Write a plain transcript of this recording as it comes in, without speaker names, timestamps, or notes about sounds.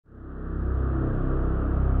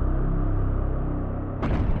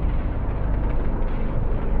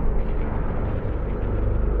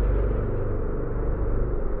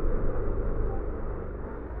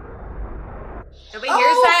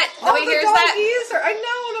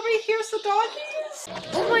doggies?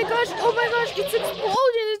 Oh my gosh, it's exploding,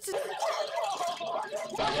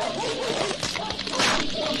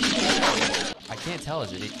 I can't tell,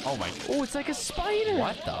 is it? Oh my. Oh, it's like a spider.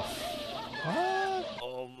 What the f? What?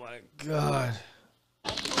 Oh my god.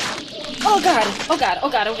 Oh god, oh god, oh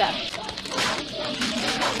god, oh god.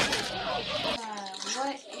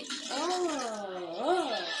 What?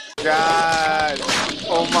 Oh. God.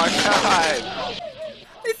 Oh my god.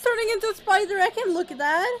 It's turning into a spider. I can look at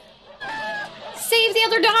that. Save the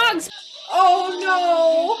other dogs! Oh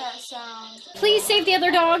no! That sound. Please save the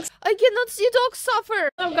other dogs. I cannot see dogs suffer.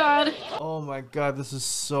 Oh god. Oh my god, this is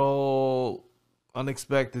so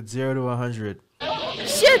unexpected. 0 to 100.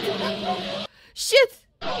 Shit! Shit!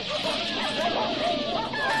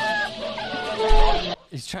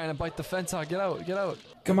 He's trying to bite the fence out. Get out, get out.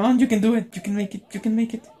 Come on, you can do it. You can make it. You can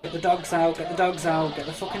make it. Get the dogs out, get the dogs out, get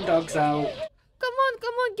the fucking dogs out. Come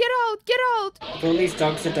on, get out, get out! All these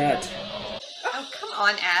dogs are dead. Oh, come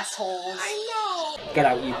on, assholes. I know. Get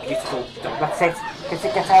out, you beautiful dog. That's it.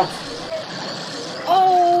 Get out.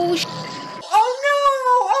 Oh, Oh no!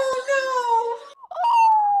 Oh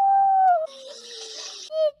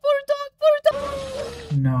oh, poor dog, poor dog!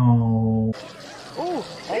 No. Oh,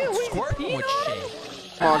 squirting with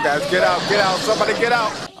shit. Come on, guys, get out, get out. Somebody get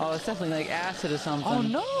out. Oh, it's definitely like acid or something. Oh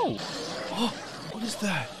no. Oh, what is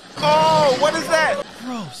that? Oh, what is that?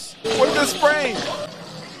 Gross. What is this spraying?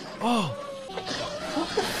 Oh.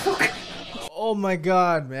 Oh my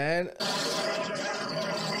god, man.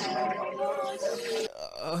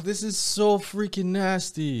 This is so freaking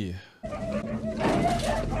nasty.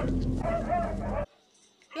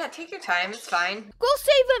 Yeah, take your time. It's fine. Go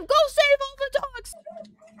save them! Go save all the dogs!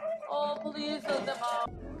 Oh, please let them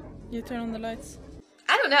out. You turn on the lights.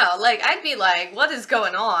 I don't know. Like, I'd be like, what is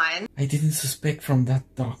going on? I didn't suspect from that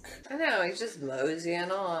dog. I know. He's just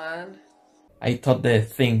moseying on. I thought the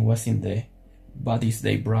thing was in the bodies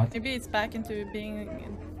they brought. Maybe it's back into being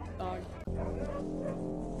a dog.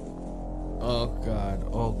 Oh god,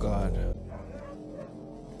 oh god.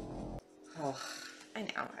 Oh, I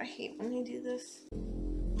know. I hate when they do this.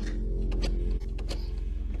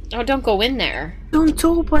 Oh, don't go in there. Don't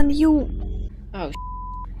open, you. Oh,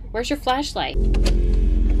 where's your flashlight?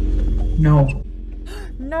 No.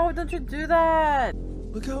 No, don't you do that.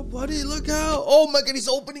 Look out, buddy, look out. Oh my god, he's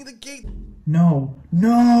opening the gate. No.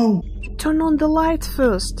 No. Turn on the lights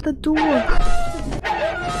first. The door. No.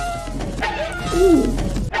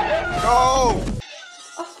 Oh.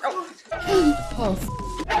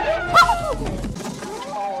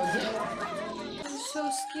 I'm so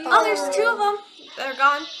scared. Oh, there's 2 of them. They're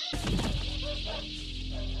gone.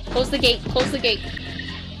 Close the gate, close the gate.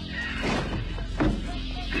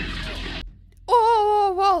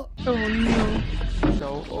 Oh, wow. Oh no.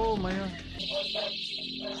 So, oh my god.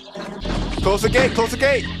 Close the gate, close the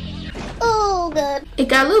gate. Oh, good. It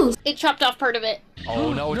got loose. It chopped off part of it.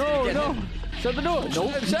 Oh no, it's gonna get No. Shut the door.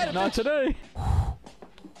 No, not today.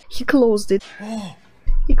 He closed it. Oh,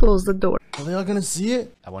 He closed the door. are they all gonna see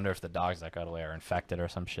it? I wonder if the dogs that got away are infected or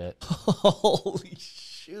some shit. Holy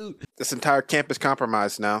shoot. This entire camp is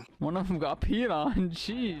compromised now. One of them got peed on.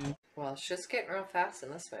 Jeez. Well, shit's getting real fast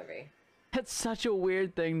in this movie. That's such a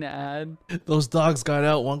weird thing to add. Those dogs got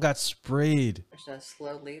out, one got sprayed. There's no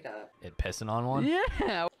slow lead up. It pissing on one?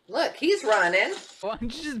 Yeah. Look, he's running. Why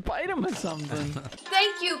don't you just bite him or something?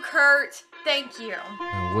 Thank you, Kurt. Thank you.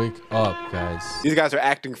 Now wake up, guys. These guys are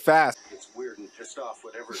acting fast. It's weird and pissed off,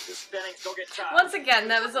 whatever it is. Benny, go get Todd. Once again,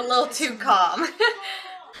 that was a little too calm.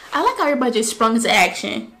 I like how everybody just sprung into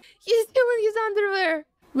action. He's doing his underwear.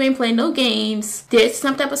 We ain't playing no games. There's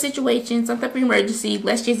some type of situation, some type of emergency.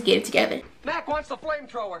 Let's just get it together. Mac wants the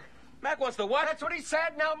flamethrower. Mac wants the what? That's what he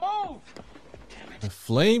said. Now move. A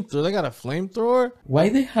flamethrower? They got a flamethrower? Why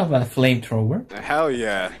they have a flamethrower? Hell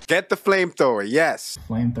yeah. Get the flamethrower, yes.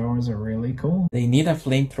 Flamethrowers are really cool. They need a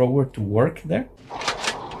flamethrower to work there?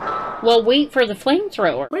 Well, wait for the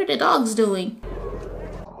flamethrower. What are the dogs doing?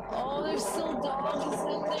 Oh, there's still dogs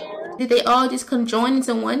in there. Did they all just conjoin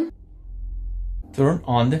into one? Turn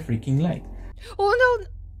on the freaking light. Oh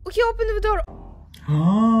no! He opened the door.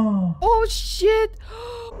 Oh. Oh shit!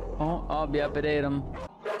 Oh, yep, it ate him.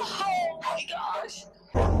 Oh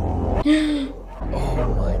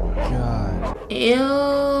my god. Ew.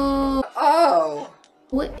 Oh.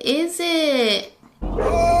 What is it?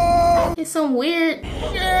 It's some weird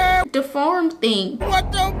deformed thing.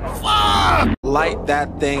 What the fuck? Light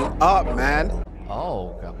that thing up, man.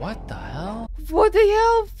 Oh, God, what the hell? What the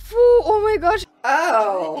hell? Foo! Oh my gosh!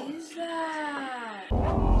 Oh. What is that?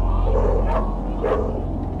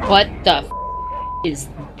 What the f is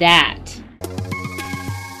that?